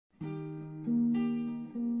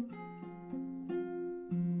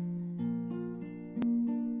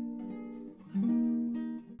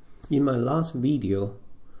In my last video,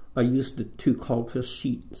 I used the two Coroplast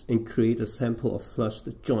sheets and create a sample of flushed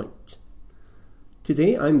joint.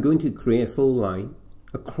 Today I'm going to create a fold line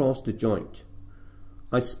across the joint.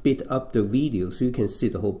 I speed up the video so you can see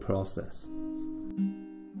the whole process.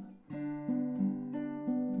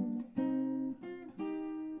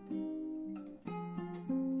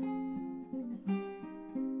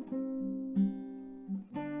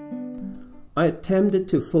 I attempted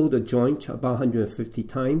to fold the joint about 150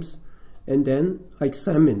 times, and then I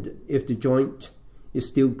examined if the joint is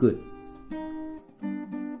still good.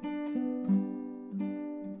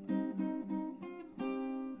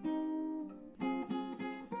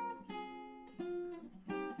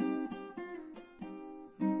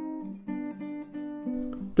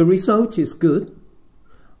 The result is good.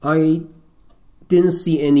 I didn't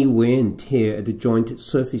see any wear and tear at the jointed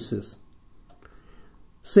surfaces.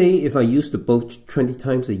 Say if I use the bolt 20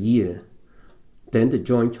 times a year, then the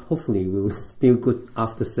joint hopefully will still good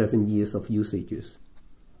after 7 years of usages.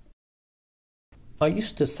 I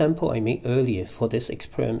used the sample I made earlier for this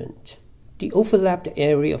experiment. The overlapped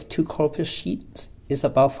area of two Coroplast sheets is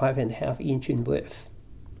about 5.5 inches in width.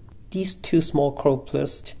 These two small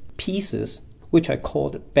Coroplast pieces, which I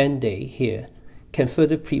called Band-Aid here, can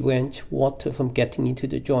further prevent water from getting into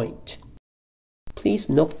the joint. Please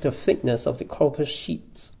note the thickness of the Coroplast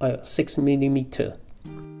sheets are 6 mm.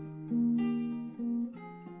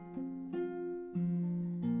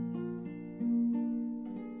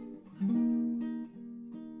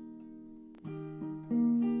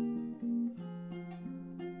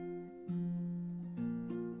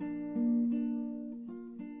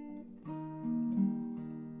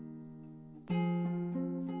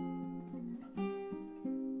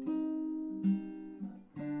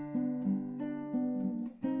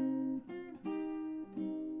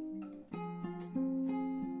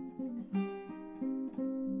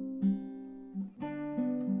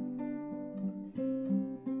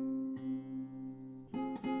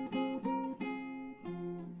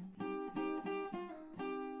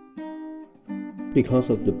 Because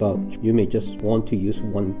of the bulge, you may just want to use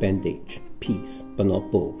one bandage piece, but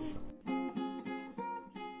not both.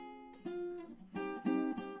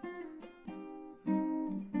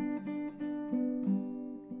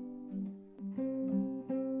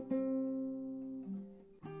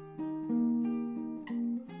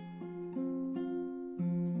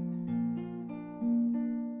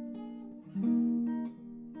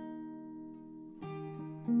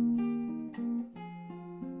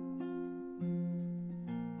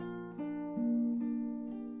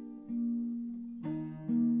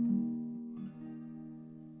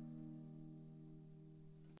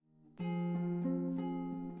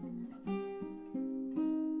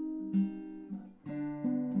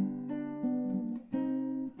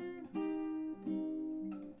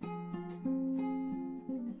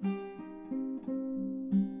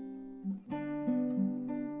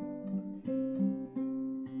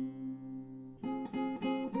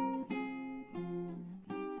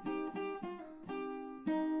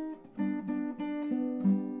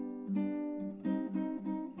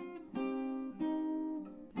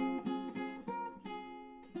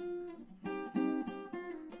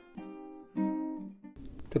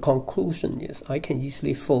 The conclusion is I can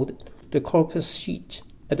easily fold the Coroplast sheet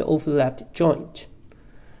at the overlapped joint,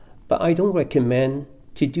 but I don't recommend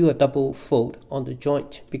to do a double fold on the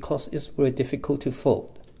joint because it's very difficult to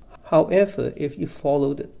fold. However, if you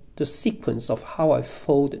follow the sequence of how I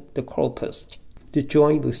fold the Coroplast, the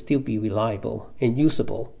joint will still be reliable and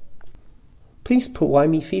usable. Please provide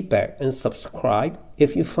me feedback and subscribe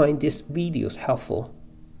if you find these videos helpful.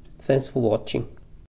 Thanks for watching.